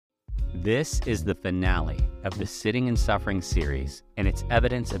This is the finale of the Sitting in Suffering series, and it's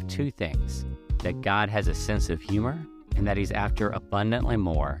evidence of two things: that God has a sense of humor and that he's after abundantly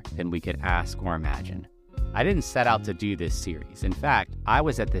more than we could ask or imagine. I didn't set out to do this series. In fact, I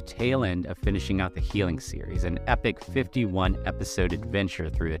was at the tail end of finishing out the Healing series, an epic 51-episode adventure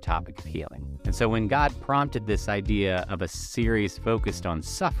through the topic of healing. And so when God prompted this idea of a series focused on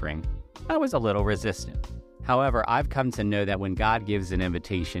suffering, I was a little resistant. However, I've come to know that when God gives an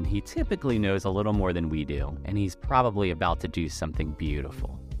invitation, he typically knows a little more than we do, and he's probably about to do something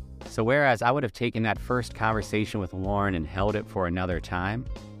beautiful. So whereas I would have taken that first conversation with Lauren and held it for another time,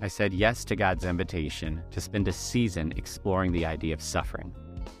 I said yes to God's invitation to spend a season exploring the idea of suffering.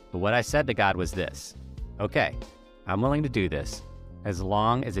 But what I said to God was this: okay, I'm willing to do this as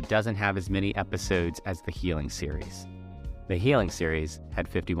long as it doesn't have as many episodes as the Healing series. The Healing series had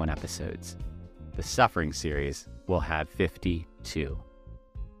 51 episodes. The Suffering series will have 52.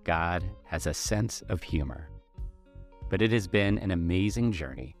 God has a sense of humor. But it has been an amazing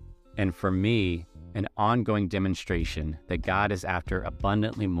journey, and for me, an ongoing demonstration that God is after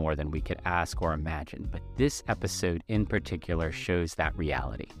abundantly more than we could ask or imagine. But this episode in particular shows that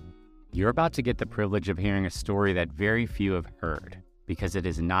reality. You're about to get the privilege of hearing a story that very few have heard, because it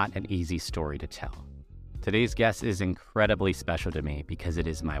is not an easy story to tell. Today's guest is incredibly special to me because it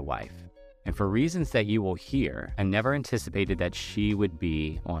is my wife. And for reasons that you will hear, I never anticipated that she would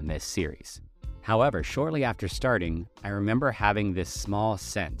be on this series. However, shortly after starting, I remember having this small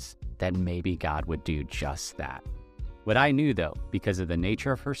sense that maybe God would do just that. What I knew, though, because of the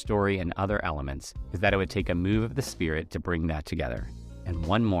nature of her story and other elements, is that it would take a move of the Spirit to bring that together. And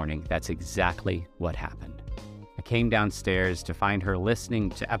one morning, that's exactly what happened. I came downstairs to find her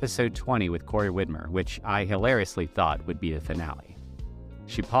listening to episode 20 with Corey Widmer, which I hilariously thought would be the finale.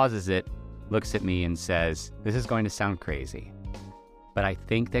 She pauses it, looks at me and says, "This is going to sound crazy, but I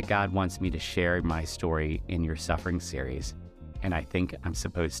think that God wants me to share my story in your Suffering series, and I think I'm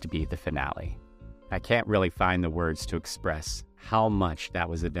supposed to be the finale." I can't really find the words to express how much that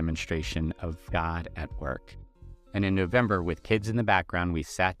was a demonstration of God at work. And in November, with kids in the background, we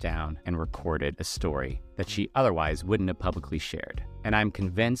sat down and recorded a story that she otherwise wouldn't have publicly shared. And I'm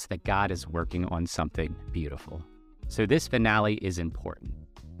convinced that God is working on something beautiful. So this finale is important.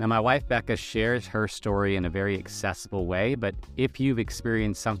 Now, my wife, Becca, shares her story in a very accessible way, but if you've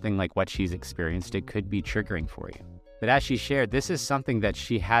experienced something like what she's experienced, it could be triggering for you. But as she shared, this is something that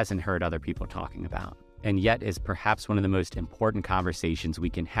she hasn't heard other people talking about, and yet is perhaps one of the most important conversations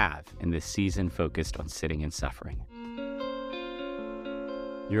we can have in this season focused on sitting in suffering.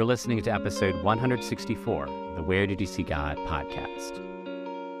 You're listening to episode 164 of the Where Did You See God podcast.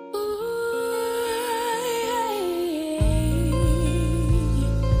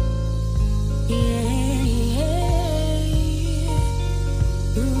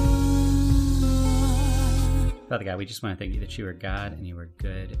 Father God, we just want to thank you that you are God and you are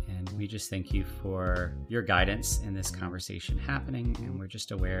good, and we just thank you for your guidance in this conversation happening, and we're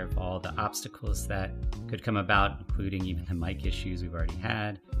just aware of all the obstacles that could come about, including even the mic issues we've already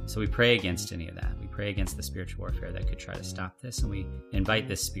had. So we pray against any of that. We pray against the spiritual warfare that could try to stop this, and we invite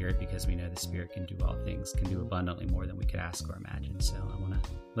this Spirit because we know the Spirit can do all things, can do abundantly more than we could ask or imagine. So I want to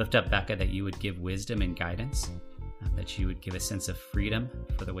lift up Becca, that you would give wisdom and guidance, that you would give a sense of freedom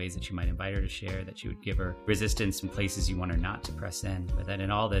for the ways that you might invite her to share, that you would give her resistance in places you want her not to press in, but that in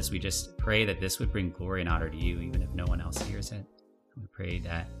all this, we just pray that this would bring glory and honor to you, even if no one else hears it. We pray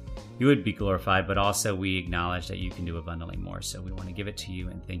that you would be glorified, but also we acknowledge that you can do abundantly more. So we want to give it to you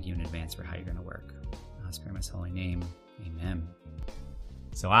and thank you in advance for how you're going to work. In God's precious holy name, amen.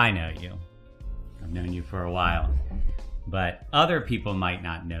 So I know you. I've known you for a while, but other people might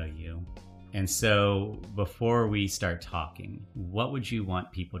not know you. And so before we start talking, what would you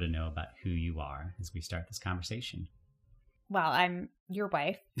want people to know about who you are as we start this conversation? Well, I'm your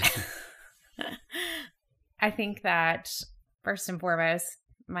wife. I think that first and foremost,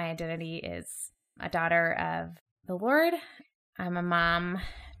 my identity is a daughter of the Lord. I'm a mom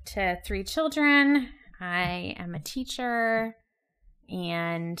to 3 children. I am a teacher,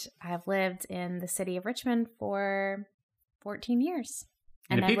 and I've lived in the city of Richmond for 14 years.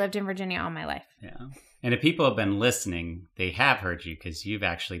 And I've lived in Virginia all my life. Yeah. And if people have been listening, they have heard you because you've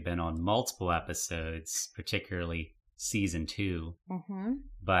actually been on multiple episodes, particularly season 2. Mm-hmm.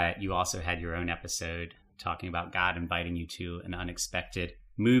 But you also had your own episode talking about God inviting you to an unexpected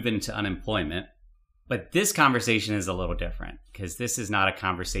move into unemployment. But this conversation is a little different because this is not a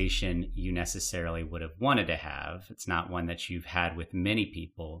conversation you necessarily would have wanted to have. It's not one that you've had with many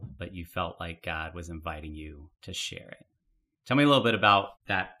people, but you felt like God was inviting you to share it. Tell me a little bit about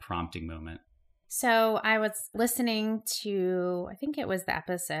that prompting moment. So I was listening to, I think it was the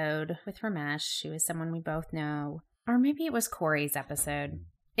episode with Ramesh, who is someone we both know, or maybe it was Corey's episode.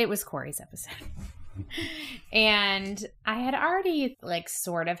 It was Corey's episode. And I had already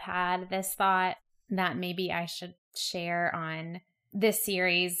sort of had this thought that maybe I should share on this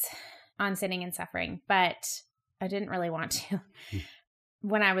series on sinning and suffering, but I didn't really want to.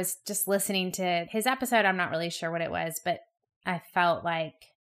 When I was just listening to his episode, I'm not really sure what it was, but I felt like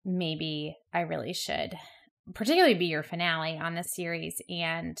maybe I really should particularly be your finale on this series.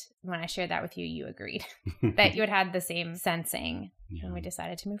 And when I shared that with you, you agreed that you had the same sensing and we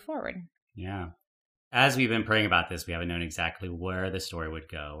decided to move forward. Yeah. As we've been praying about this, we haven't known exactly where the story would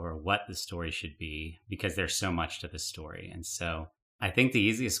go or what the story should be because there's so much to the story. And so I think the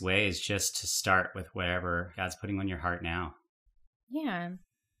easiest way is just to start with whatever God's putting on your heart now. Yeah.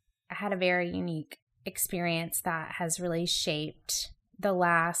 I had a very unique experience that has really shaped the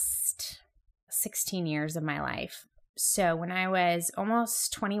last 16 years of my life. So when I was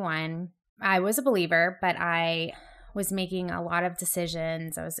almost 21, I was a believer, but I was making a lot of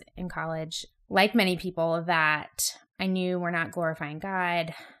decisions. I was in college, like many people, that I knew were not glorifying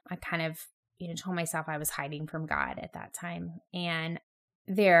God. I kind of, told myself I was hiding from God at that time. And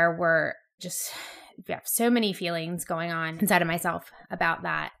there were just so many feelings going on inside of myself about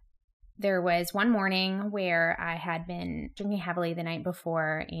that. There was one morning where I had been drinking heavily the night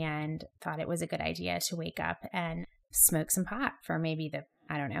before and thought it was a good idea to wake up and smoke some pot for maybe the,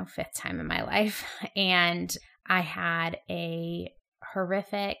 fifth time in my life. And I had a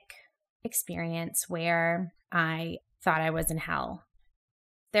horrific experience where I thought I was in hell.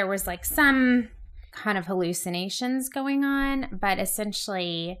 There was some kind of hallucinations going on, but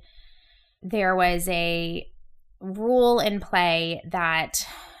essentially there was a rule in play that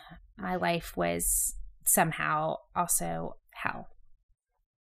my life was somehow also hell.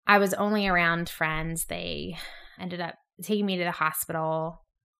 I was only around friends. They ended up taking me to the hospital.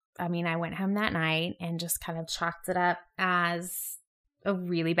 I went home that night and just kind of chalked it up as a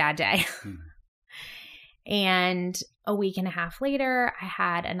really bad day. And a week and a half later, I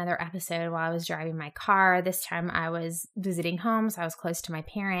had another episode while I was driving my car. This time I was visiting home, so I was close to my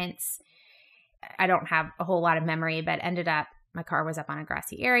parents. I don't have a whole lot of memory, but ended up my car was up on a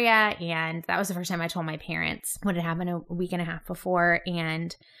grassy area, and that was the first time I told my parents what had happened a week and a half before.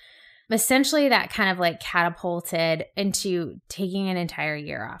 And essentially that kind of catapulted into taking an entire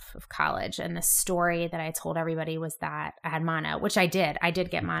year off of college. And the story that I told everybody was that I had mono, which I did. I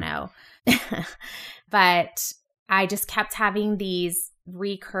did get mono. But I just kept having these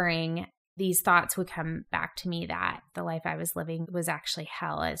thoughts would come back to me that the life I was living was actually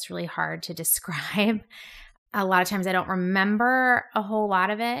hell. It's really hard to describe. A lot of times I don't remember a whole lot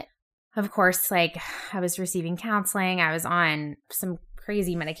of it. Of course, I was receiving counseling. I was on some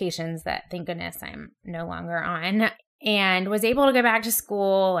crazy medications that, thank goodness, I'm no longer on, and was able to go back to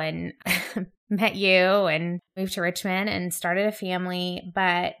school and met you and moved to Richmond and started a family.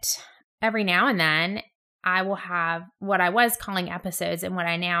 But every now and then I will have what I was calling episodes and what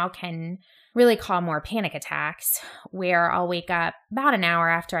I now can really call more panic attacks, where I'll wake up about an hour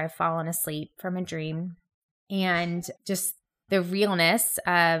after I've fallen asleep from a dream. And just the realness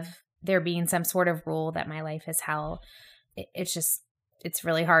of there being some sort of rule that my life is hell, it's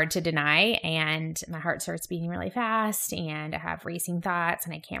really hard to deny. And my heart starts beating really fast and I have racing thoughts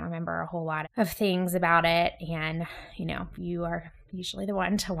and I can't remember a whole lot of things about it. And, you are usually the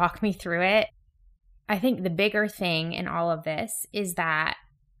one to walk me through it. I think the bigger thing in all of this is that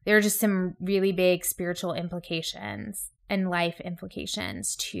there are just some really big spiritual implications and life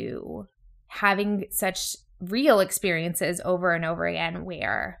implications to having such real experiences over and over again,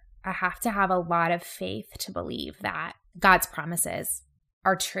 where I have to have a lot of faith to believe that God's promises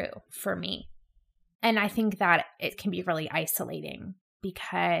are true for me. And I think that it can be really isolating,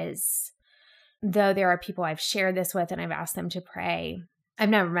 because though there are people I've shared this with and I've asked them to pray, I've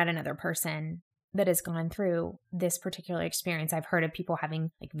never met another person that has gone through this particular experience. I've heard of people having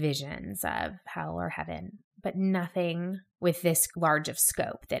visions of hell or heaven, but nothing with this large of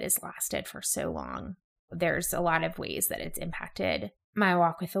scope that has lasted for so long. There's a lot of ways that it's impacted my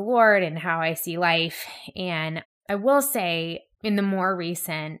walk with the Lord and how I see life. And I will say, in the more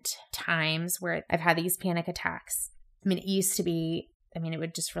recent times where I've had these panic attacks, it used to be, it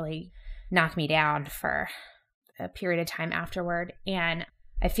would just really knock me down for a period of time afterward. And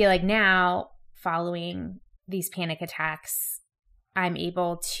I feel like now, following these panic attacks, I'm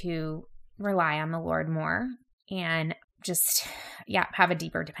able to rely on the Lord more and just, have a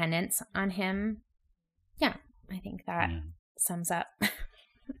deeper dependence on Him. Yeah, I think that sums up.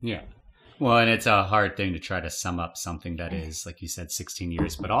 Yeah. Well, and it's a hard thing to try to sum up something that is, like you said, 16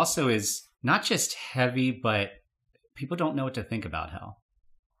 years, but also is not just heavy, but people don't know what to think about hell.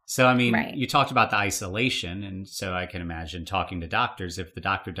 So, I mean, Right. you talked about the isolation. And so I can imagine talking to doctors. If the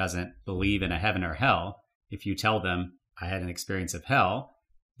doctor doesn't believe in a heaven or hell, if you tell them, I had an experience of hell,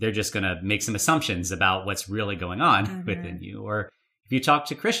 they're just going to make some assumptions about what's really going on within you. Or if you talk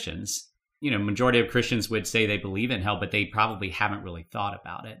to Christians, majority of Christians would say they believe in hell, but they probably haven't really thought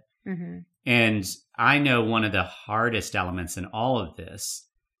about it. And I know one of the hardest elements in all of this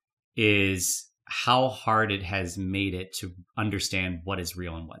is how hard it has made it to understand what is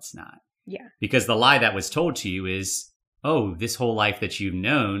real and what's not. Yeah. Because the lie that was told to you is, oh, this whole life that you've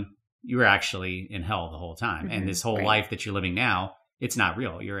known, you were actually in hell the whole time. And this whole life that you're living now, it's not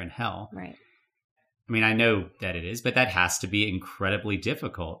real. You're in hell. Right. I mean, I know that it is, but that has to be incredibly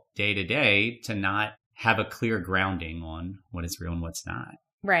difficult day to day to not have a clear grounding on what is real and what's not.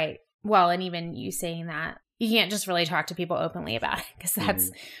 Right. Well, and even you saying that, you can't just really talk to people openly about it because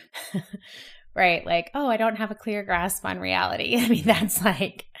that's right. Like, oh, I don't have a clear grasp on reality. I mean, that's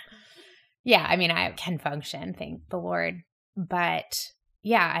like, yeah, I mean, I can function, thank the Lord. But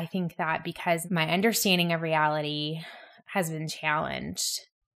yeah, I think that because my understanding of reality has been challenged.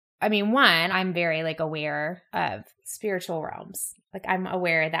 I mean, one, I'm very like aware of spiritual realms. Like I'm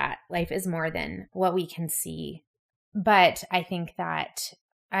aware that life is more than what we can see. But I think that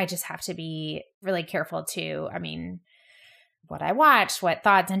I just have to be really careful too. I mean, what I watch, what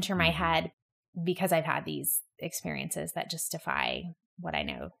thoughts enter my head, because I've had these experiences that justify what I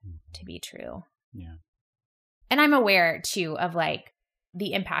know to be true. Yeah. And I'm aware too of like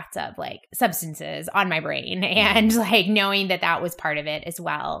the impacts of like substances on my brain and like knowing that that was part of it as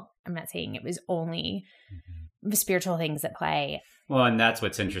well. I'm not saying it was only the spiritual things at play. Well, and that's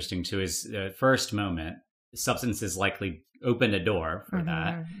what's interesting too is the first moment, substances likely opened a door for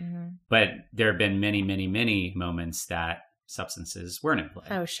that. But there have been many, many, many moments that substances weren't in play.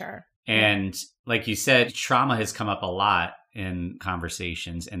 Oh, sure. And like you said, trauma has come up a lot in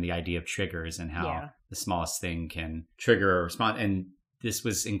conversations and the idea of triggers and how the smallest thing can trigger a response. And this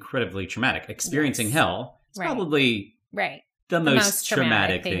was incredibly traumatic. Experiencing hell is probably the most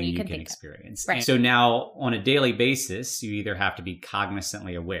traumatic thing you can experience. Right. So now on a daily basis, you either have to be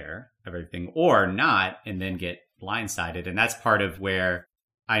cognizantly aware of everything or not, and then get blindsided. And that's part of where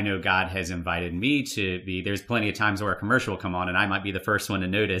I know God has invited me to be. There's plenty of times where a commercial will come on and I might be the first one to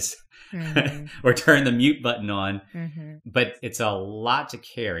notice or turn the mute button on. But it's a lot to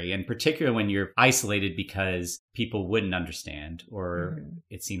carry, and particularly when you're isolated because people wouldn't understand or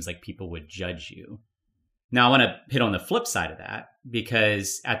it seems like people would judge you. Now, I want to hit on the flip side of that,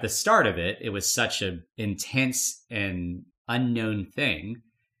 because at the start of it, it was such an intense and unknown thing.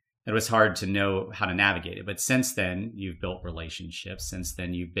 It was hard to know how to navigate it. But since then, you've built relationships. Since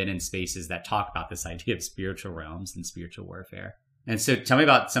then, you've been in spaces that talk about this idea of spiritual realms and spiritual warfare. And so tell me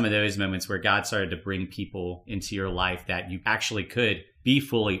about some of those moments where God started to bring people into your life that you actually could be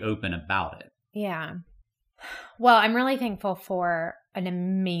fully open about it. Yeah. Well, I'm really thankful for an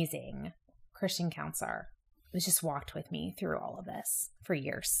amazing Christian counselor who's just walked with me through all of this for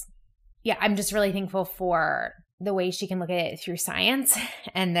years. Yeah, I'm just really thankful for the way she can look at it through science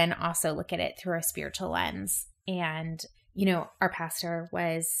and then also look at it through a spiritual lens. And, our pastor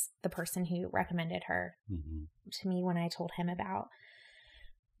was the person who recommended her to me when I told him about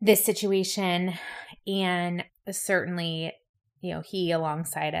this situation. And certainly, he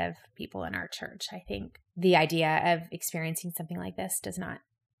alongside of people in our church, I think the idea of experiencing something like this does not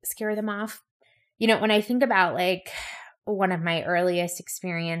scare them off. When I think about like one of my earliest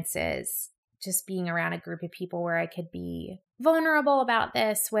experiences, just being around a group of people where I could be vulnerable about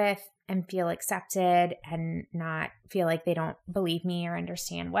this with and feel accepted and not feel like they don't believe me or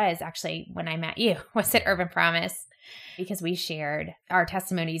understand, was actually when I met you, was at Urban Promise, because we shared our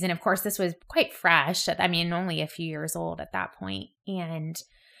testimonies. And of course, this was quite fresh. I mean, only a few years old at that point. And,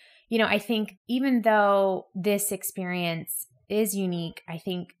 I think even though this experience is unique, I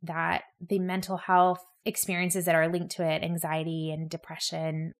think that the mental health experiences that are linked to it, anxiety and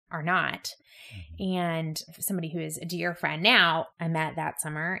depression, are not. And somebody who is a dear friend now, I met that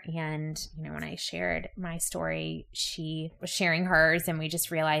summer. And, when I shared my story, she was sharing hers, and we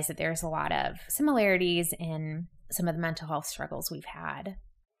just realized that there's a lot of similarities in some of the mental health struggles we've had.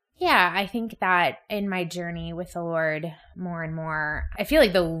 Yeah, I think that in my journey with the Lord more and more, I feel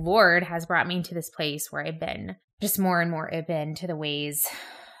like the Lord has brought me to this place where I've been just more and more open to the ways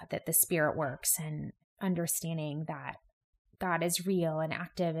that the Spirit works, and understanding that God is real and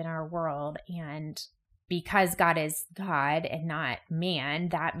active in our world. And because God is God and not man,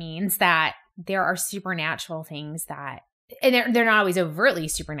 that means that there are supernatural things that and they're not always overtly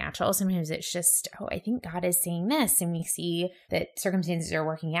supernatural. Sometimes it's just, oh, I think God is saying this. And we see that circumstances are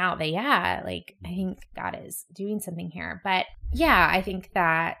working out that, yeah, like I think God is doing something here. But yeah, I think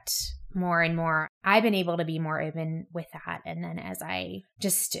that more and more I've been able to be more open with that. And then as I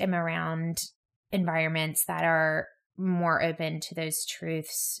just am around environments that are more open to those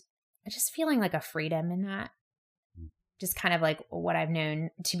truths, just feeling like a freedom in that. Just kind of like what I've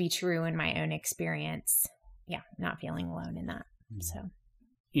known to be true in my own experience. Yeah, not feeling alone in that. So,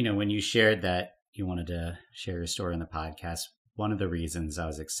 you know, when you shared that you wanted to share your story on the podcast, one of the reasons I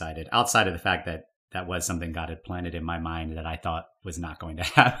was excited, outside of the fact that that was something God had planted in my mind that I thought was not going to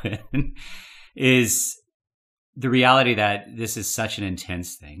happen, is the reality that this is such an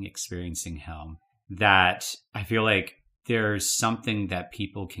intense thing, experiencing hell, that I feel like there's something that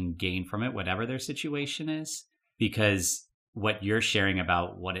people can gain from it, whatever their situation is. Because what you're sharing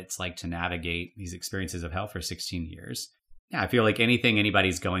about what it's like to navigate these experiences of hell for 16 years, yeah, I feel like anything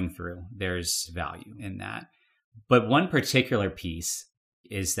anybody's going through, there's value in that. But one particular piece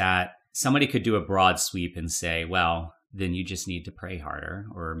is that somebody could do a broad sweep and say, well, then you just need to pray harder,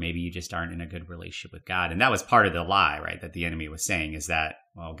 or maybe you just aren't in a good relationship with God. And that was part of the lie, right, that the enemy was saying, is that,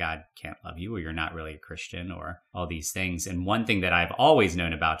 well, God can't love you, or you're not really a Christian, or all these things. And one thing that I've always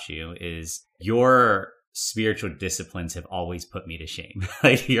known about you is your spiritual disciplines have always put me to shame.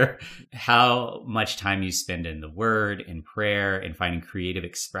 Like how much time you spend in the word, in prayer, in finding creative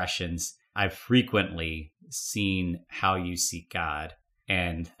expressions. I've frequently seen how you seek God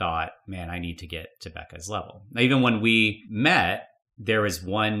and thought, man, I need to get to Becca's level. Even when we met, there was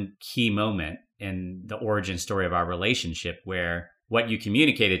one key moment in the origin story of our relationship where what you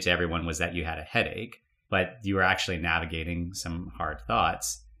communicated to everyone was that you had a headache, but you were actually navigating some hard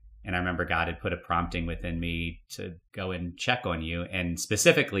thoughts. And I remember God had put a prompting within me to go and check on you, and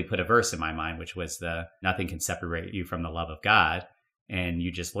specifically put a verse in my mind, which was nothing can separate you from the love of God. And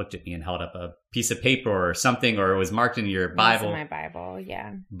you just looked at me and held up a piece of paper or something, or it was marked in your Bible. It was in my Bible,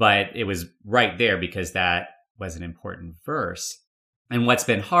 yeah. But it was right there because that was an important verse. And what's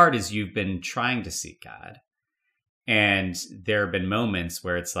been hard is you've been trying to seek God. And there have been moments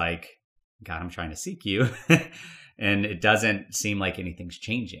where it's like, God, I'm trying to seek you. And it doesn't seem like anything's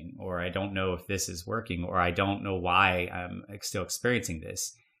changing, or I don't know if this is working, or I don't know why I'm still experiencing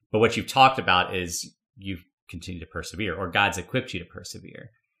this. But what you've talked about is you've continued to persevere, or God's equipped you to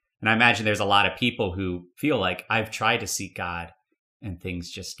persevere. And I imagine there's a lot of people who feel like, I've tried to seek God and things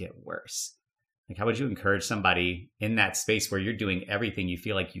just get worse. Like, how would you encourage somebody in that space where you're doing everything you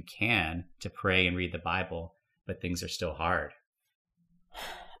feel like you can to pray and read the Bible, but things are still hard?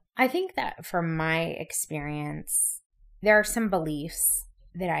 I think that from my experience, there are some beliefs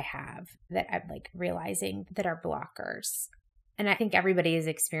that I have that I'm like realizing that are blockers. And I think everybody's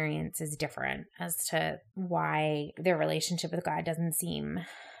experience is different as to why their relationship with God doesn't seem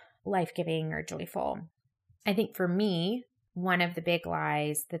life-giving or joyful. I think for me, one of the big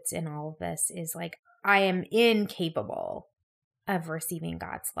lies that's in all of this is like, I am incapable of receiving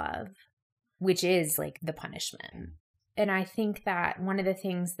God's love, which is like the punishment. And I think that one of the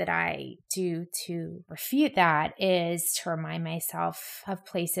things that I do to refute that is to remind myself of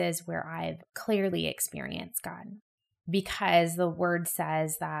places where I've clearly experienced God. Because the word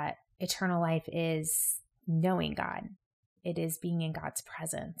says that eternal life is knowing God. It is being in God's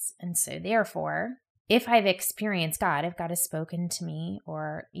presence. And so therefore, if I've experienced God, if God has spoken to me,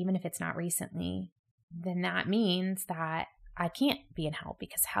 or even if it's not recently, then that means that I can't be in hell,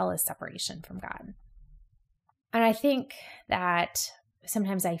 because hell is separation from God. And I think that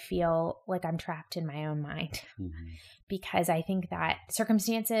sometimes I feel like I'm trapped in my own mind because I think that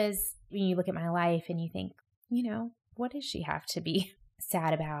circumstances, when you look at my life and you think, what does she have to be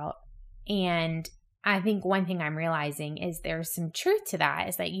sad about? And I think one thing I'm realizing is there's some truth to that,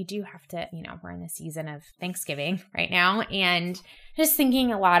 is that you do have to, we're in the season of Thanksgiving right now, and just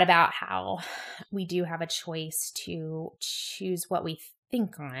thinking a lot about how we do have a choice to choose what we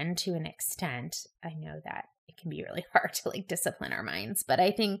think on to an extent. I know that it can be really hard to like discipline our minds, but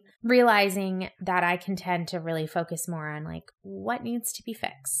I think realizing that I can tend to really focus more on like what needs to be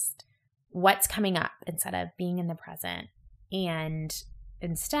fixed, what's coming up, instead of being in the present, and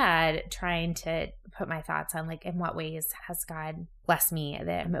instead trying to put my thoughts on like, in what ways has God blessed me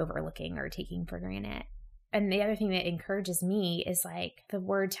that I'm overlooking or taking for granted. And the other thing that encourages me is like, the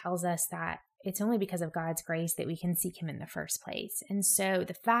word tells us that it's only because of God's grace that we can seek him in the first place. And so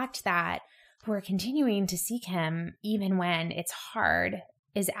the fact that we're continuing to seek him even when it's hard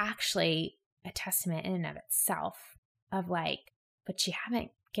is actually a testament in and of itself of like, but you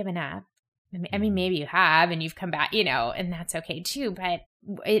haven't given up. I mean, maybe you have and you've come back, and that's okay too. But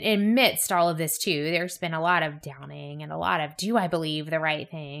amidst all of this too, there's been a lot of doubting and a lot of, do I believe the right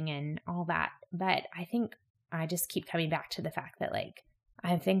thing and all that? But I think I just keep coming back to the fact that like,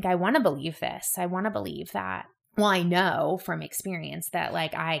 I think I want to believe this. I want to believe that. Well, I know from experience that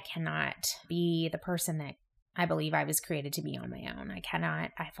like, I cannot be the person that I believe I was created to be on my own.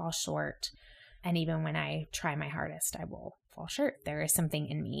 I fall short. And even when I try my hardest, I will fall short. There is something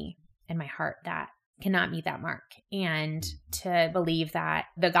in me, in my heart, that cannot meet that mark. And to believe that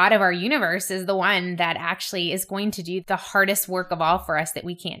the God of our universe is the one that actually is going to do the hardest work of all for us that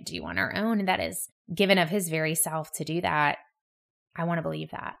we can't do on our own, and that is given of his very self to do that. I want to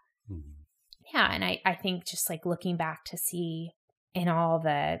believe that. Mm-hmm. Yeah. And I think just like looking back to see in all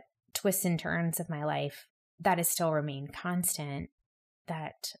the twists and turns of my life, that has still remained constant,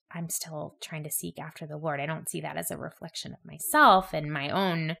 that I'm still trying to seek after the Lord. I don't see that as a reflection of myself and my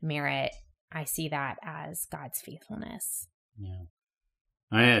own merit. I see that as God's faithfulness. Yeah.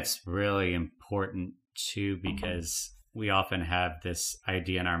 I think it's really important too, because we often have this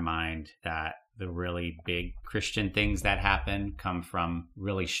idea in our mind that the really big Christian things that happen come from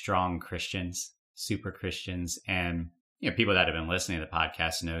really strong Christians, super Christians. And people that have been listening to the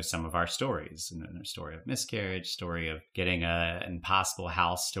podcast know some of our stories, and a story of miscarriage, story of getting an impossible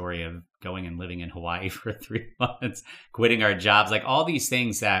house, story of going and living in Hawaii for 3 months, quitting our jobs, like all these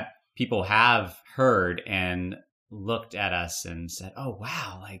things that people have heard and looked at us and said, oh,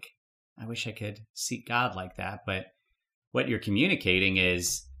 wow, like I wish I could seek God like that. But what you're communicating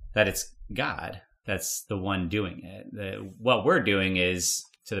is that it's God that's the one doing it. What we're doing is,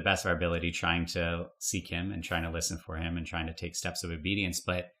 to the best of our ability, trying to seek him and trying to listen for him and trying to take steps of obedience.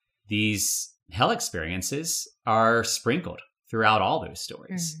 But these hell experiences are sprinkled throughout all those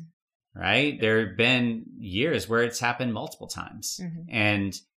stories, right? There have been years where it's happened multiple times.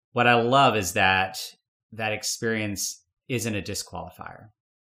 And what I love is that experience isn't a disqualifier,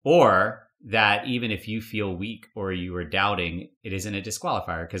 or that even if you feel weak or you are doubting, it isn't a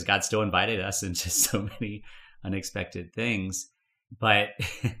disqualifier, because God still invited us into so many unexpected things. But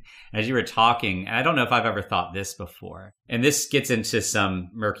as you were talking, and I don't know if I've ever thought this before, and this gets into some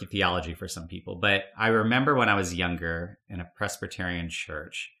murky theology for some people, but I remember when I was younger in a Presbyterian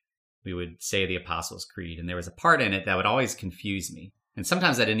church, we would say the Apostles' Creed, and there was a part in it that would always confuse me. And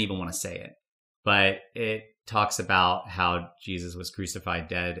sometimes I didn't even want to say it, but it talks about how Jesus was crucified,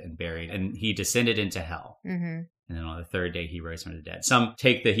 dead, and buried, and he descended into hell. And then on the third day, he rose from the dead. Some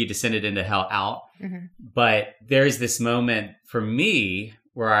take the he descended into hell out. But there's this moment for me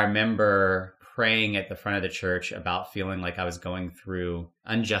where I remember praying at the front of the church about feeling like I was going through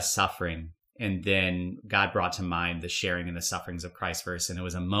unjust suffering. And then God brought to mind the sharing in the sufferings of Christ verse. And it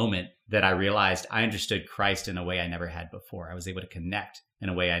was a moment that I realized I understood Christ in a way I never had before. I was able to connect in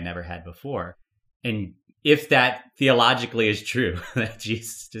a way I never had before. And if that theologically is true, that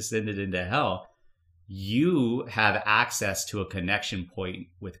Jesus descended into hell, you have access to a connection point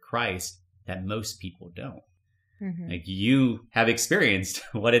with Christ that most people don't. Like, you have experienced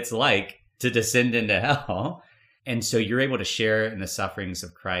what it's like to descend into hell. And so you're able to share in the sufferings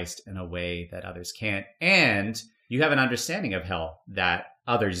of Christ in a way that others can't. And you have an understanding of hell that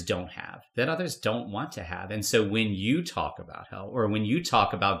others don't have, that others don't want to have. And so when you talk about hell, or when you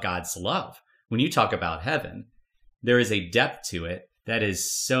talk about God's love, when you talk about heaven, there is a depth to it that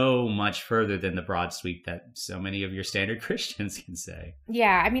is so much further than the broad sweep that so many of your standard Christians can say.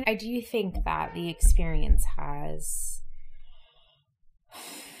 Yeah, I mean, I do think that the experience has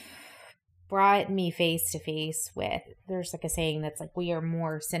brought me face to face with, there's like a saying that's like, we are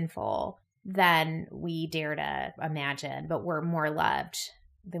more sinful than we dare to imagine, but we're more loved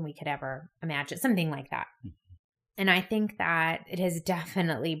than we could ever imagine, something like that. And I think that it has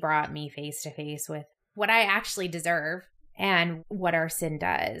definitely brought me face to face with what I actually deserve and what our sin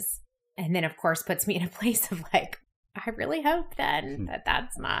does. And then, of course, puts me in a place of like, I really hope then that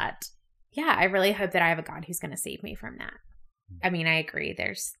that's not, I really hope that I have a God who's going to save me from that. I mean, I agree.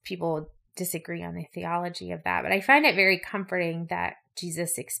 There's people disagree on the theology of that, but I find it very comforting that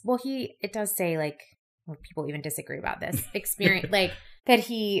Jesus, it does say like, well, people even disagree about this experience, like that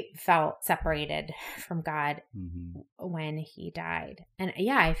he felt separated from God when he died. And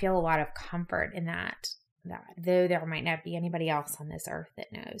I feel a lot of comfort in that though there might not be anybody else on this earth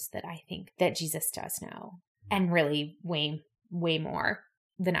that knows, that I think that Jesus does know, and really way, way more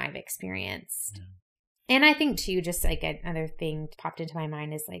than I've experienced. And I think too, just like another thing popped into my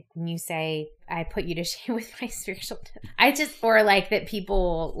mind is like when you say, I put you to shame with my spiritual or like that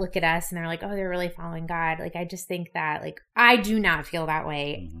people look at us and they're like, oh, they're really following God. Like, I just think that like, I do not feel that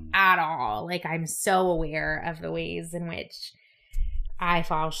way at all. Like, I'm so aware of the ways in which I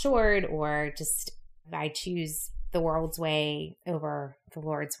fall short, or just I choose the world's way over the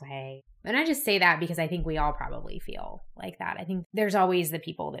Lord's way. And I just say that because I think we all probably feel like that. I think there's always the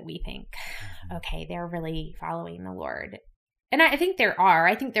people that we think, okay, they're really following the Lord. And I think there are.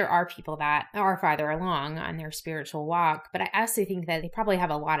 I think there are people that are farther along on their spiritual walk, but I also think that they probably have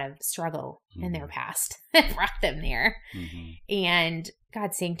a lot of struggle in their past that brought them there. And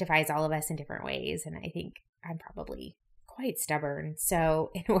God sanctifies all of us in different ways. And I think I'm probably quite stubborn.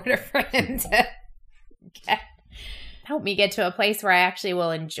 So in order for him to help me get to a place where I actually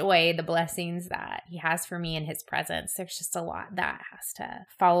will enjoy the blessings that he has for me in his presence, there's just a lot that has to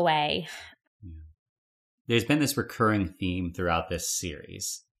fall away. There's been this recurring theme throughout this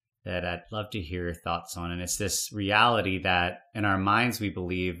series that I'd love to hear your thoughts on. And it's this reality that in our minds, we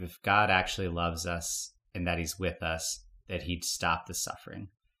believe if God actually loves us and that he's with us, that he'd stop the suffering.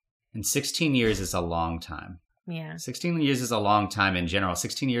 And 16 years is a long time. Yeah. 16 years is a long time in general.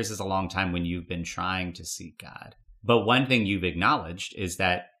 16 years is a long time when you've been trying to seek God. But one thing you've acknowledged is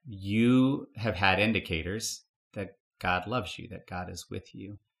that you have had indicators that God loves you, that God is with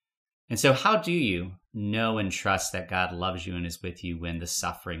you. And so how do you know and trust that God loves you and is with you when the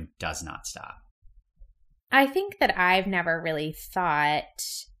suffering does not stop? I think that I've never really thought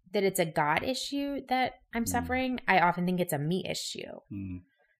that it's a God issue that I'm suffering. I often think it's a me issue.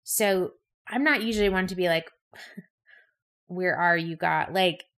 So I'm not usually one to be like, where are you, God?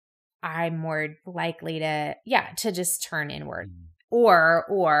 Like, I'm more likely to just turn inward.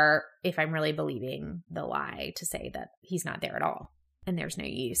 Or if I'm really believing the lie, to say that he's not there at all. And there's no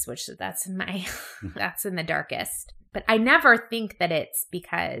use, which that's in the darkest. But I never think that it's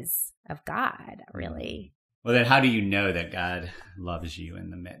because of God, really. Well, then how do you know that God loves you in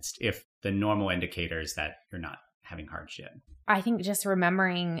the midst if the normal indicator is that you're not having hardship? I think just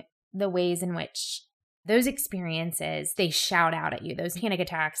remembering the ways in which those experiences, they shout out at you. Those panic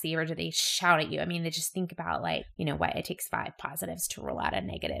attacks, the urge, they shout at you. I mean, they just think about like, what, it takes 5 positives to rule out a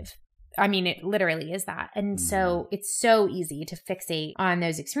negative. I mean, it literally is that. And so it's so easy to fixate on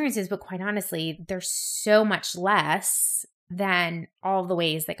those experiences. But quite honestly, there's so much less than all the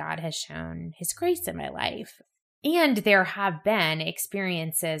ways that God has shown his grace in my life. And there have been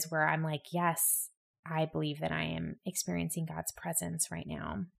experiences where I'm like, yes, I believe that I am experiencing God's presence right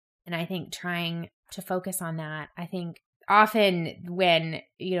now. And I think trying to focus on that, I think often when,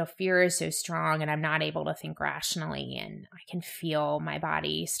 fear is so strong and I'm not able to think rationally and I can feel my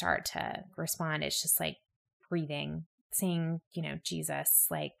body start to respond, it's just like breathing, saying, Jesus,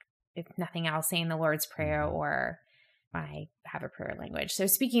 like if nothing else, saying the Lord's Prayer, or I have a prayer language. So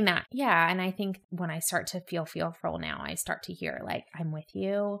speaking that, and I think when I start to feel fearful now, I start to hear like, I'm with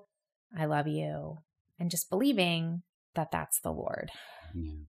you, I love you, and just believing that that's the Lord.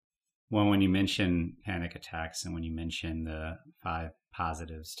 Yeah. Well, when you mention panic attacks and when you mention the 5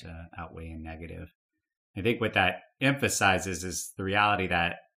 positives to outweigh a negative, I think what that emphasizes is the reality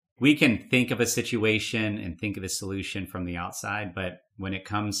that we can think of a situation and think of the solution from the outside. But when it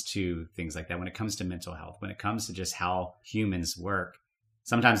comes to things like that, when it comes to mental health, when it comes to just how humans work,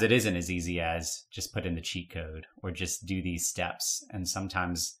 sometimes it isn't as easy as just put in the cheat code or just do these steps. And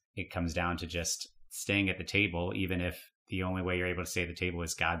sometimes it comes down to just staying at the table, even if the only way you're able to stay at the table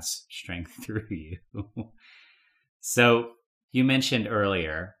is God's strength through you. So you mentioned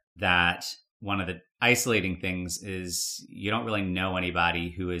earlier that one of the isolating things is you don't really know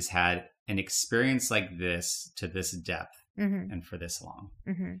anybody who has had an experience like this to this depth and for this long.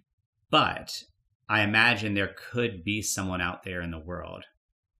 But I imagine there could be someone out there in the world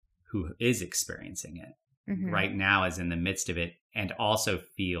who is experiencing it right now, is in the midst of it, and also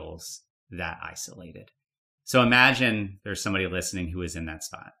feels that isolated. So imagine there's somebody listening who is in that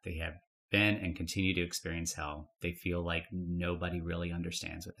spot. They have been and continue to experience hell. They feel like nobody really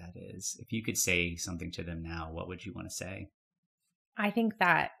understands what that is. If you could say something to them now, what would you want to say? I think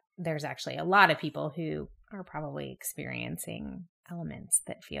that there's actually a lot of people who are probably experiencing elements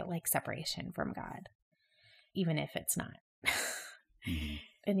that feel like separation from God, even if it's not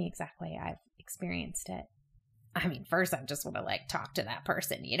in the exact way I've experienced it. I mean, first I just want to like talk to that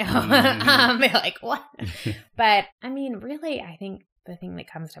person, be like, what? But I mean, really, I think the thing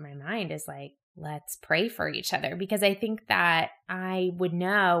that comes to my mind is like, let's pray for each other, because I think that I would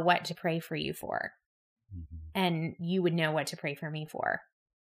know what to pray for you for, and you would know what to pray for me for.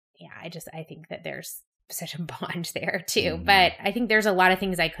 Yeah, I think that there's such a bond there too. But I think there's a lot of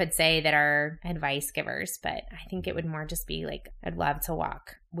things I could say that are advice givers, but I think it would more just be like, I'd love to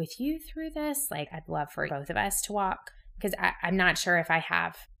walk with you through this. Like, I'd love for both of us to walk, because I'm not sure if I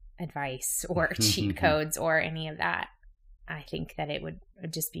have advice or cheat codes or any of that. I think that it would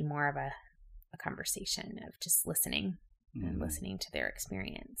just be more of a conversation of just listening and listening to their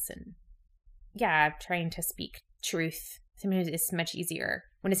experience, and trying to speak truth. Sometimes it's much easier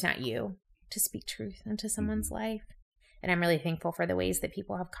when it's not you to speak truth into someone's life. And I'm really thankful for the ways that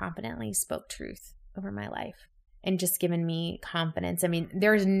people have confidently spoke truth over my life and just given me confidence. I mean,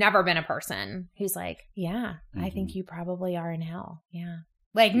 there's never been a person who's like, yeah, I think you probably are in hell. Yeah.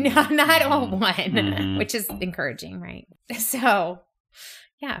 Like, no, not one, which is encouraging, right? So,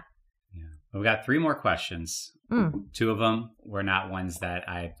 yeah. Well, we got 3 more questions. 2 of them were not ones that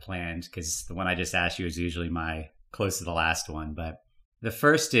I had planned because the one I just asked you is usually my close to the last one. But the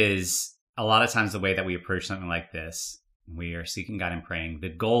first is, a lot of times the way that we approach something like this, we are seeking God and praying. The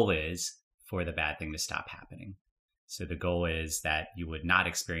goal is for the bad thing to stop happening. So the goal is that you would not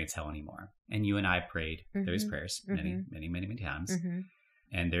experience hell anymore. And you and I prayed those prayers many times.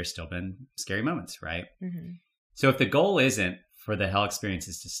 And there's still been scary moments, right? So if the goal isn't for the hell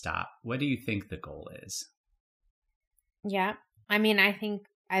experiences to stop, what do you think the goal is? Yeah. I mean, I think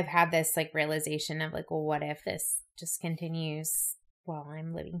I've had this like realization of like, well, what if this just continues while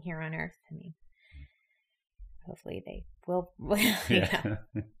I'm living here on earth? I mean, hopefully they will.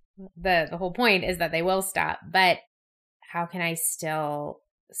 The whole point is that they will stop. But how can I still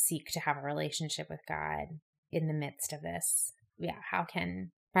seek to have a relationship with God in the midst of this? Yeah. How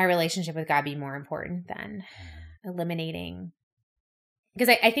can my relationship with God be more important than eliminating?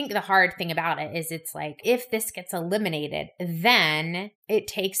 Because I think the hard thing about it is it's like, if this gets eliminated, then it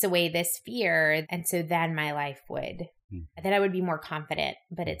takes away this fear. And so then my life then I would be more confident.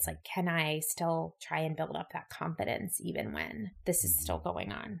 But it's like, can I still try and build up that confidence even when this is still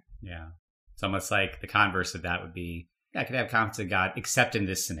going on? Yeah. It's almost like the converse of that would be, I could have confidence in God, except in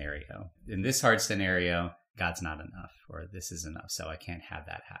this scenario. In this hard scenario, God's not enough, or this is enough, so I can't have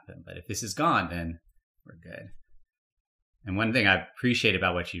that happen. But if this is gone, then we're good. And one thing I appreciate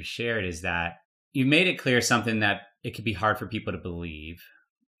about what you've shared is that you made it clear something that it could be hard for people to believe,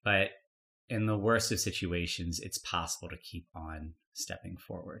 but in the worst of situations, it's possible to keep on stepping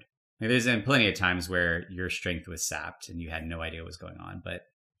forward. Like, there's been plenty of times where your strength was sapped and you had no idea what was going on, but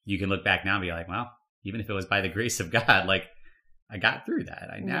you can look back now and be like, well, even if it was by the grace of God, like I got through that.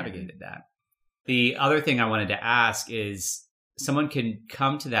 I navigated that. The other thing I wanted to ask is, someone can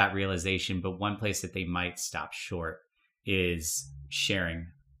come to that realization, but one place that they might stop short is sharing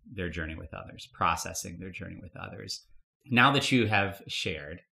their journey with others, processing their journey with others. Now that you have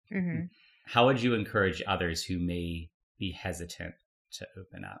shared, how would you encourage others who may be hesitant to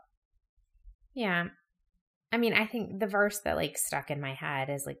open up? Yeah. I mean, I think the verse that like stuck in my head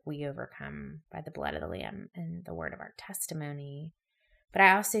is like, we overcome by the blood of the Lamb and the word of our testimony. But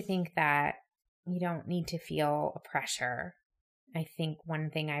I also think that you don't need to feel a pressure. I think one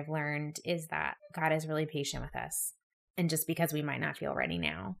thing I've learned is that God is really patient with us. And just because we might not feel ready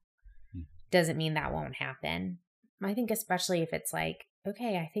now doesn't mean that won't happen. I think especially if it's like,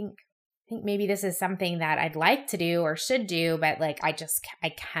 okay, I think maybe this is something that I'd like to do or should do, but like I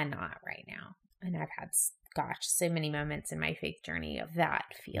cannot right now. And I've had, so many moments in my faith journey of that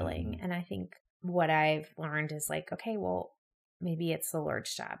feeling. And I think what I've learned is like, okay, well, maybe it's the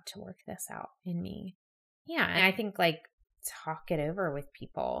Lord's job to work this out in me. Yeah. And I think like talk it over with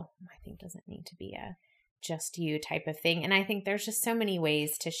people, I think doesn't need to be a just you type of thing. And I think there's just so many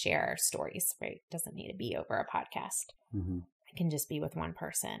ways to share stories, right? It doesn't need to be over a podcast. It can just be with one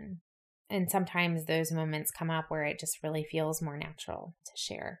person. And sometimes those moments come up where it just really feels more natural to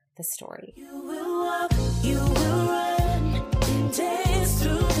share the story. You will walk, you will run, and dance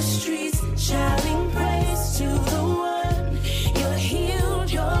through the streets, shouting praise to the one. You're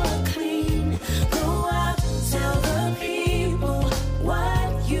healed, you're clean. Go out, tell the people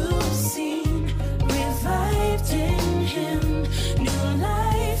what you've seen. Revived in Him, new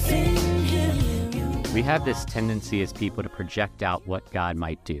life in Him. We have this tendency as people to project out what God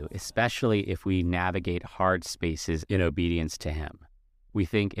might do, especially if we navigate hard spaces in obedience to Him. We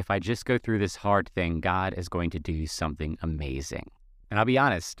think, if I just go through this hard thing, God is going to do something amazing. And I'll be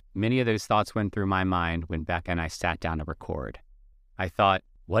honest, many of those thoughts went through my mind when Becca and I sat down to record. I thought,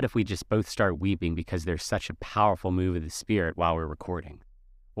 what if we just both start weeping because there's such a powerful move of the Spirit while we're recording?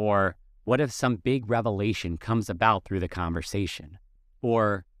 Or what if some big revelation comes about through the conversation?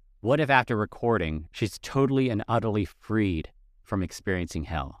 Or what if after recording, she's totally and utterly freed from experiencing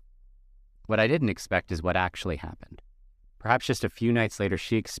hell? What I didn't expect is what actually happened. Perhaps just a few nights later,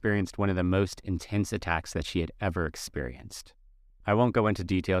 she experienced one of the most intense attacks that she had ever experienced. I won't go into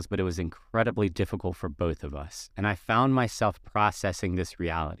details, but it was incredibly difficult for both of us, and I found myself processing this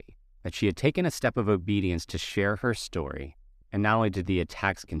reality, that she had taken a step of obedience to share her story, and not only did the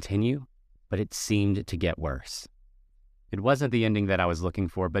attacks continue, but it seemed to get worse. It wasn't the ending that I was looking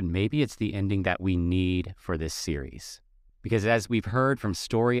for, but maybe it's the ending that we need for this series. Because as we've heard from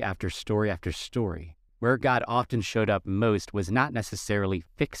story after story after story, Where God often showed up most was not necessarily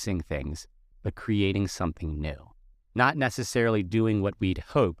fixing things, but creating something new. Not necessarily doing what we'd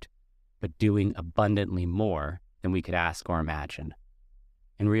hoped, but doing abundantly more than we could ask or imagine.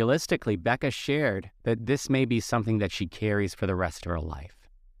 And realistically, Becca shared that this may be something that she carries for the rest of her life.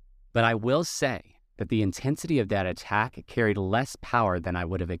 But I will say that the intensity of that attack carried less power than I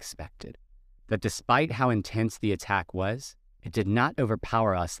would have expected. That despite how intense the attack was, it did not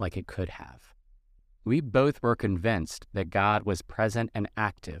overpower us like it could have. We both were convinced that God was present and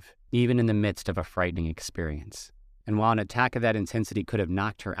active, even in the midst of a frightening experience. And while an attack of that intensity could have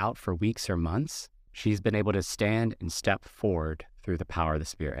knocked her out for weeks or months, she's been able to stand and step forward through the power of the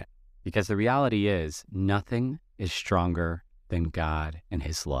Spirit. Because the reality is, nothing is stronger than God and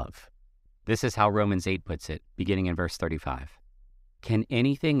His love. This is how Romans 8 puts it, beginning in verse 35. Can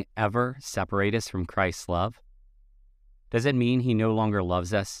anything ever separate us from Christ's love? Does it mean He no longer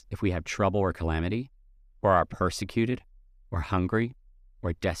loves us if we have trouble or calamity, or are persecuted, or hungry,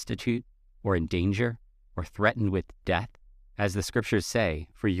 or destitute, or in danger, or threatened with death? As the scriptures say,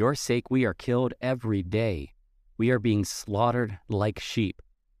 for your sake we are killed every day. We are being slaughtered like sheep.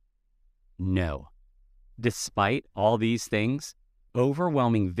 No. Despite all these things,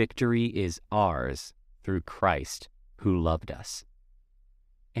 overwhelming victory is ours through Christ who loved us.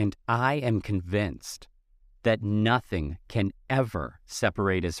 And I am convinced that nothing can ever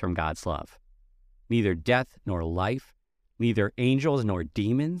separate us from God's love. Neither death nor life, neither angels nor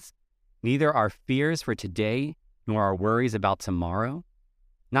demons, neither our fears for today nor our worries about tomorrow,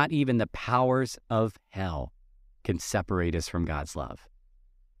 not even the powers of hell can separate us from God's love.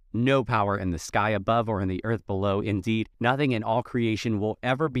 No power in the sky above or in the earth below, indeed, nothing in all creation will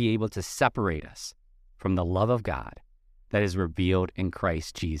ever be able to separate us from the love of God that is revealed in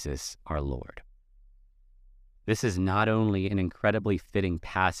Christ Jesus our Lord. This is not only an incredibly fitting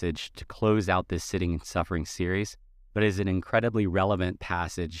passage to close out this Sitting and Suffering series, but is an incredibly relevant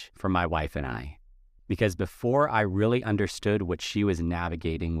passage for my wife and I. Because before I really understood what she was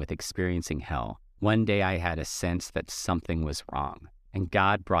navigating with experiencing hell, one day I had a sense that something was wrong, and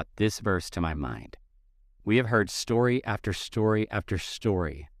God brought this verse to my mind. We have heard story after story after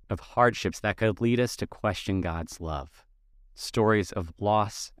story of hardships that could lead us to question God's love. Stories of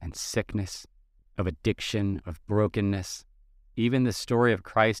loss and sickness, of addiction, of brokenness, even the story of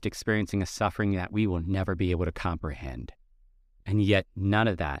Christ experiencing a suffering that we will never be able to comprehend. And yet none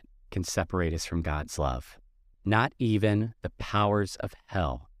of that can separate us from God's love. Not even the powers of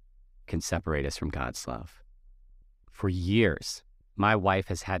hell can separate us from God's love. For years, my wife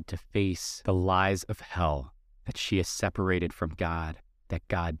has had to face the lies of hell, that she is separated from God, that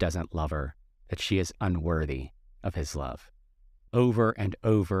God doesn't love her, that she is unworthy of His love. Over and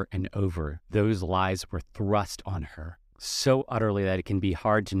over and over, those lies were thrust on her so utterly that it can be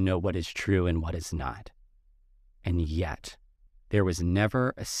hard to know what is true and what is not. And yet, there was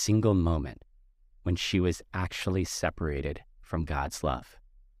never a single moment when she was actually separated from God's love.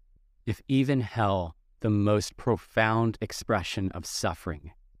 If even hell, the most profound expression of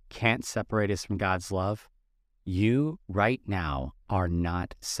suffering, can't separate us from God's love, you right now are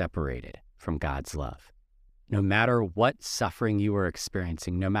not separated from God's love. No matter what suffering you are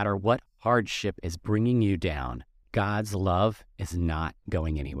experiencing, no matter what hardship is bringing you down, God's love is not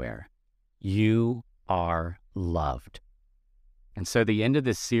going anywhere. You are loved. And so the end of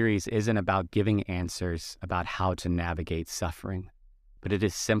this series isn't about giving answers about how to navigate suffering, but it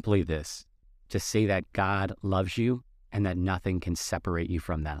is simply this, to say that God loves you and that nothing can separate you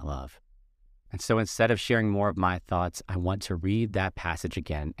from that love. And so instead of sharing more of my thoughts, I want to read that passage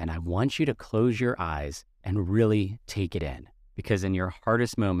again, and I want you to close your eyes and really take it in, because in your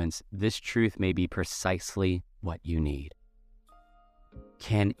hardest moments, this truth may be precisely what you need.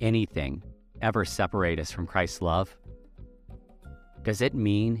 Can anything ever separate us from Christ's love? Does it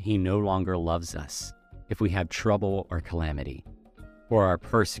mean He no longer loves us if we have trouble or calamity, or are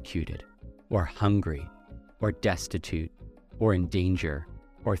persecuted, or hungry, or destitute, or in danger,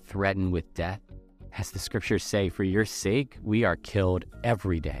 or threatened with death? As the scriptures say, for your sake we are killed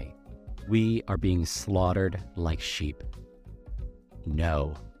every day. We are being slaughtered like sheep.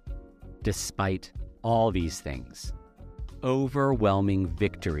 No. Despite all these things, overwhelming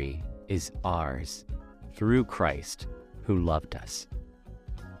victory is ours through Christ who loved us.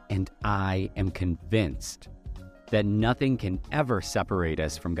 And I am convinced that nothing can ever separate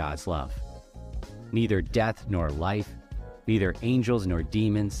us from God's love. Neither death nor life, neither angels nor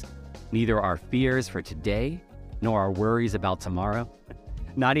demons, neither our fears for today nor our worries about tomorrow,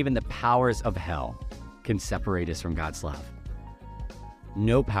 not even the powers of hell can separate us from God's love.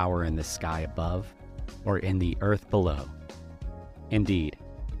 No power in the sky above or in the earth below. Indeed,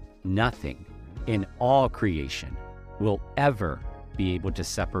 nothing in all creation will ever be able to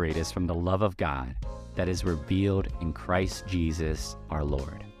separate us from the love of God that is revealed in Christ Jesus our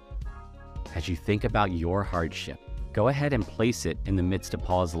Lord. As you think about your hardship, go ahead and place it in the midst of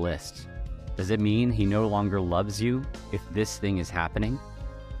Paul's list. Does it mean he no longer loves you if this thing is happening?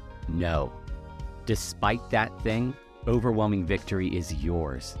 No. Despite that thing, overwhelming victory is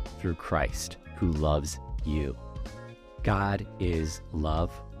yours through Christ, who loves you. God is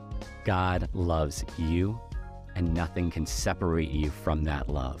love. God loves you, and nothing can separate you from that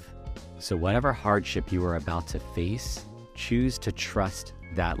love. So whatever hardship you are about to face, choose to trust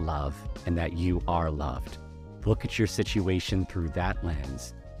that love and that you are loved. Look at your situation through that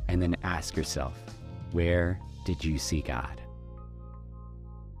lens and then ask yourself, where did you see God?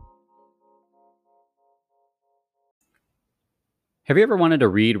 Have you ever wanted to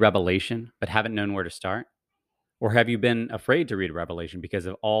read Revelation but haven't known where to start? Or have you been afraid to read Revelation because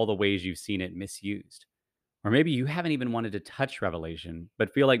of all the ways you've seen it misused? Or maybe you haven't even wanted to touch Revelation,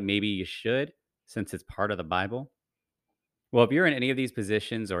 but feel like maybe you should since it's part of the Bible? Well, if you're in any of these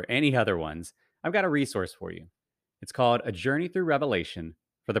positions or any other ones, I've got a resource for you. It's called A Journey Through Revelation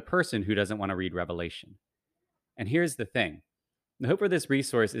for the person who doesn't want to read Revelation. And here's the thing. The hope for this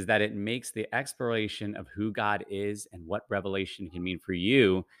resource is that it makes the exploration of who God is and what Revelation can mean for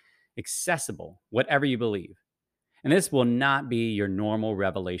you accessible, whatever you believe. And this will not be your normal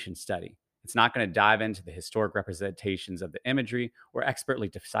Revelation study. It's not going to dive into the historic representations of the imagery or expertly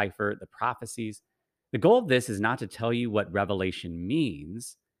decipher the prophecies. The goal of this is not to tell you what Revelation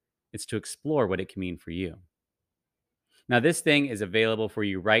means, it's to explore what it can mean for you. Now, this thing is available for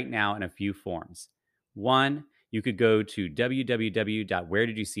you right now in a few forms. One, you could go to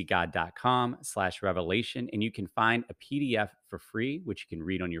www.wheredidyousee.god.com/revelation, and you can find a PDF for free, which you can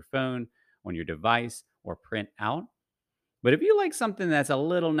read on your phone, on your device, or print out. But if you like something that's a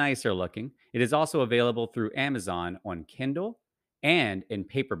little nicer looking, it is also available through Amazon on Kindle and in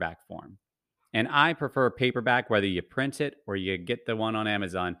paperback form. And I prefer paperback, whether you print it or you get the one on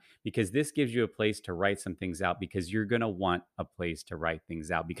Amazon, because this gives you a place to write some things out, because you're going to want a place to write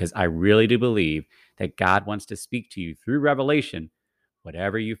things out, because I really do believe that God wants to speak to you through Revelation,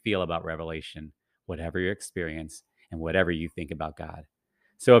 whatever you feel about Revelation, whatever your experience, and whatever you think about God.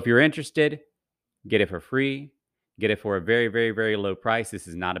 So if you're interested, get it for free, get it for a very, very, very low price. This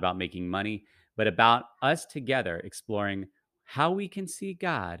is not about making money, but about us together exploring how we can see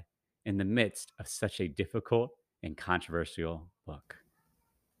God in the midst of such a difficult and controversial book.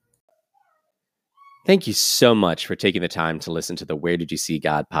 Thank you so much for taking the time to listen to the Where Did You See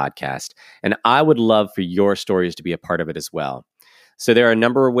God podcast. And I would love for your stories to be a part of it as well. So there are a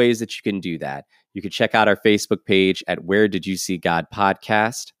number of ways that you can do that. You can check out our Facebook page at Where Did You See God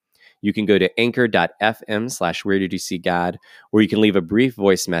podcast. You can go to anchor.fm/Where Did You See God, or you can leave a brief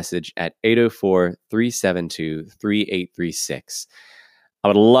voice message at 804-372-3836. I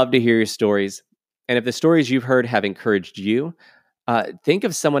would love to hear your stories. And if the stories you've heard have encouraged you, think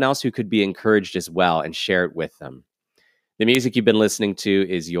of someone else who could be encouraged as well and share it with them. The music you've been listening to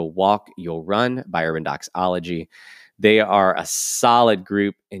is You'll Walk, You'll Run by Urban Doxology. They are a solid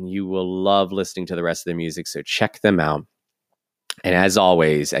group, and you will love listening to the rest of the music, so check them out. And as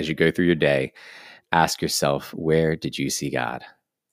always, as you go through your day, ask yourself, where did you see God?